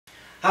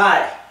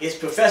Hi, it's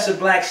Professor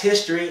Black's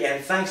History,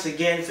 and thanks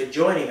again for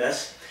joining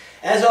us.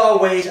 As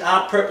always,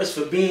 our purpose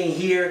for being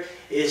here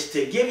is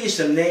to give you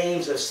some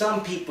names of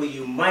some people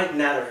you might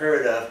not have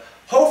heard of,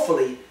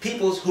 hopefully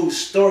people whose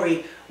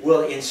story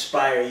will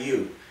inspire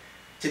you.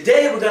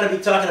 Today we're going to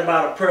be talking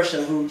about a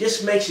person who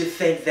just makes you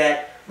think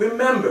that,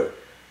 remember,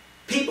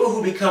 people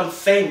who become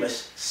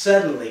famous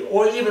suddenly,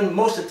 or even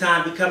most of the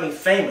time becoming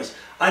famous,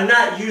 are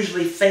not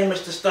usually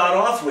famous to start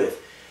off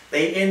with.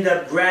 They end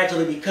up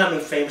gradually becoming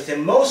famous,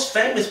 and most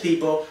famous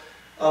people,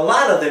 a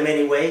lot of them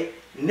anyway,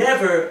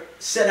 never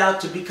set out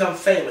to become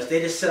famous.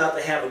 They just set out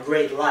to have a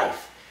great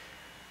life.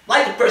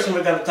 Like the person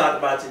we're going to talk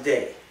about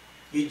today,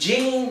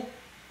 Eugene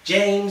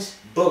James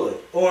Bullard,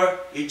 or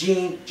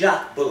Eugene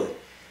Jacques Bullard.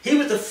 He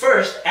was the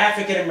first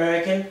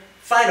African-American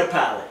fighter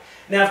pilot.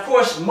 Now, of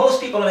course,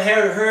 most people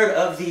have heard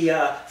of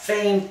the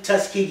famed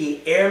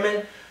Tuskegee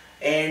Airmen,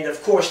 and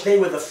of course, they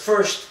were the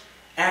first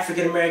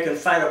African-American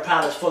fighter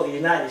pilots for the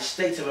United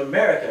States of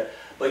America.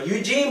 But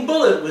Eugene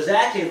Bullard was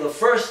actually the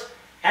first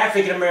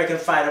African-American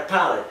fighter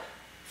pilot.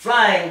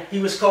 Flying, he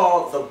was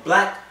called the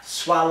Black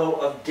Swallow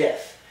of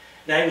Death.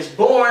 Now, he was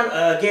born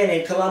again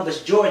in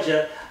Columbus,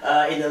 Georgia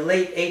in the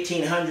late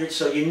 1800s,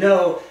 so you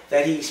know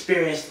that he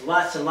experienced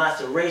lots and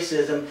lots of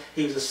racism.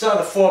 He was the son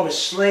of former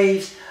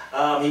slaves.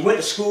 He went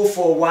to school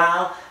for a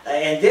while,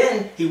 and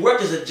then he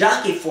worked as a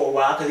jockey for a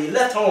while because he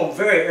left home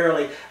very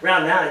early,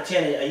 around 9 or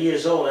 10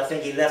 years old, I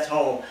think he left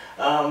home.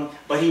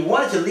 But he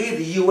wanted to leave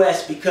the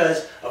U.S.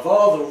 because of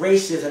all the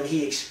racism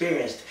he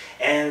experienced.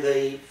 And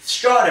the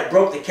straw that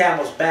broke the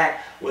camel's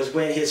back was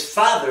when his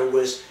father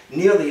was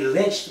nearly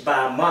lynched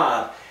by a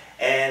mob.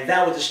 And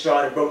that was the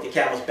straw that broke the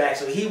camel's back.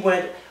 So he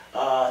went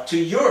to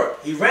Europe.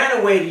 He ran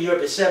away to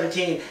Europe at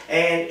 17,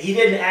 and he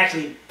didn't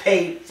actually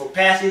pay for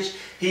passage.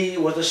 He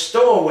was a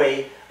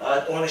stowaway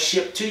on a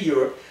ship to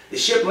Europe. The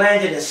ship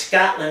landed in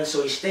Scotland,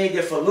 so he stayed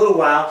there for a little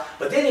while,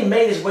 but then he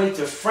made his way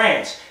to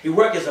France. He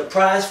worked as a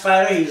prize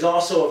fighter. He was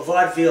also a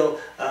vaudeville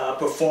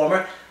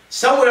performer.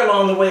 Somewhere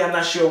along the way, I'm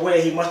not sure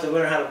where, he must have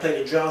learned how to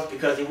play the drums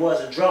because he was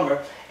a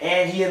drummer.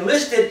 And he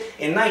enlisted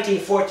in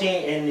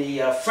 1914 in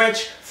the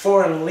French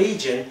Foreign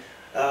Legion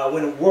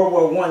when World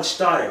War I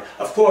started.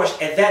 Of course,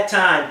 at that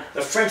time,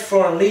 the French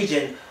Foreign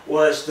Legion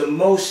was the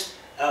most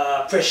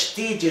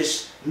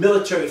prestigious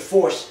military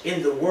force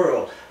in the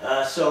world.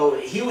 So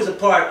he was a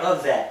part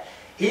of that.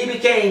 He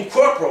became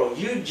Corporal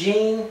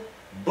Eugene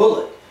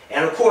Bullard.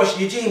 And of course,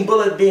 Eugene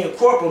Bullard being a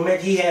corporal meant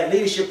he had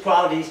leadership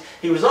qualities.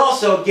 He was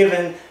also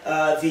given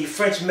the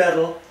French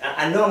medal.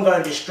 I know I'm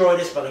going to destroy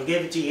this, but I'll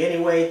give it to you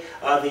anyway.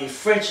 The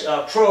French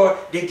Croix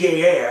de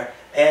Guerre.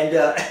 And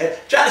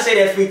try to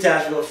say that 3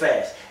 times real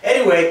fast.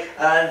 Anyway,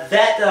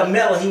 that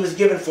medal he was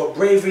given for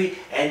bravery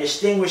and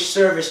distinguished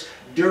service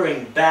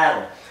during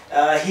battle.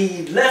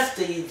 He left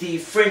the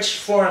French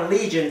Foreign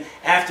Legion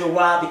after a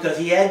while because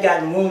he had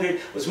gotten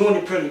wounded, was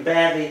wounded pretty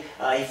badly.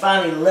 He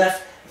finally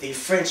left the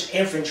French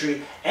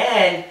infantry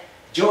and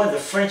joined the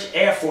French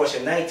Air Force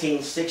in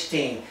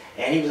 1916.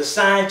 And he was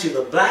assigned to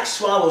the Black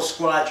Swallow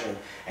Squadron,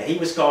 and he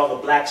was called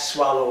the Black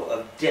Swallow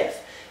of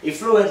Death. He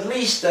flew at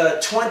least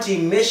 20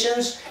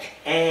 missions,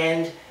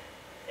 and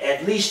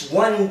at least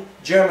 1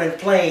 German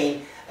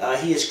plane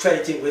he is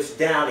credited with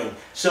downing.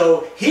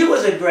 So he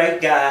was a great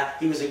guy.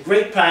 He was a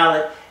great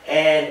pilot.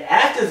 And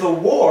after the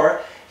war,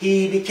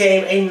 he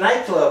became a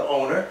nightclub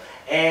owner,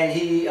 and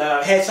he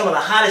had some of the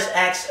hottest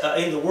acts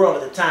in the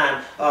world at the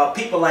time.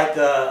 People like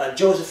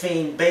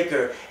Josephine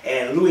Baker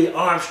and Louis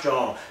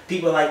Armstrong.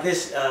 People like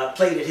this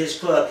played at his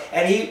club,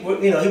 and he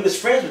was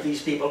friends with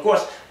these people. Of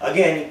course,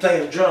 again, he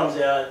played the drums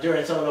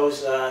during some of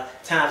those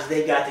times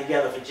they got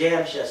together for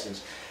jam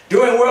sessions.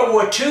 During World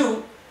War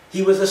II,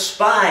 he was a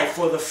spy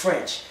for the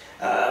French.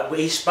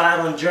 He spied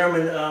on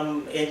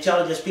German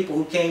intelligence people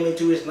who came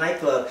into his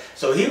nightclub.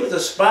 So he was a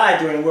spy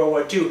during World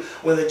War II.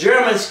 When the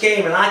Germans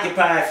came and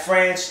occupied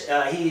France,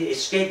 he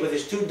escaped with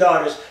his 2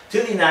 daughters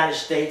to the United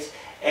States,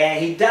 and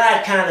he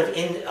died kind of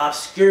in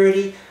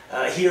obscurity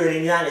here in the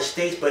United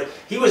States. But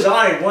he was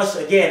honored once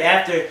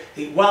again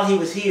while he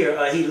was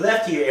here. He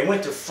left here and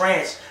went to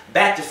France,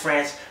 back to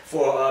France,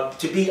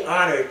 to be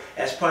honored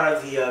as part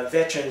of the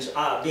veterans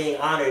being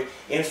honored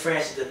in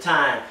France at the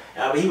time.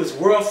 But he was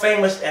world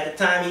famous at the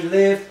time he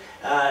lived.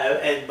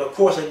 And of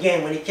course,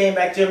 again, when he came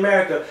back to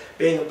America,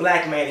 being a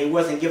black man, he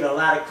wasn't given a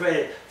lot of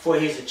credit for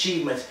his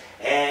achievements.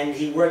 And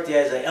he worked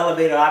as an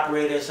elevator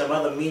operator and some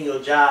other menial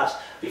jobs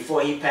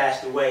before he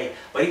passed away.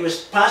 But he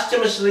was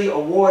posthumously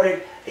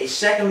awarded a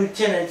 2nd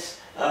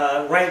lieutenant's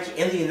rank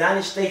in the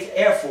United States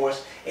Air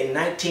Force in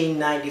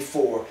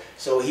 1994.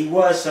 So he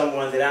was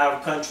someone that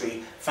our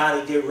country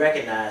finally did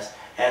recognize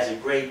as a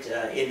great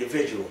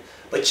individual.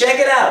 But check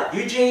it out,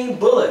 Eugene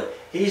Bullard.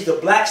 He's the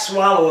Black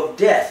Swallow of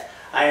Death.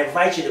 I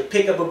invite you to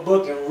pick up a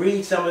book and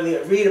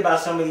read about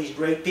some of these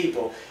great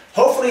people.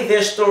 Hopefully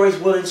their stories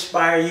will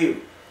inspire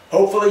you.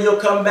 Hopefully you'll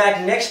come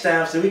back next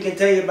time so we can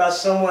tell you about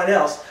someone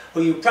else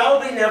who you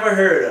probably never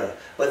heard of.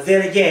 But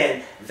then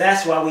again,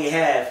 that's why we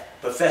have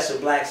Professor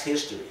Black's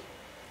History.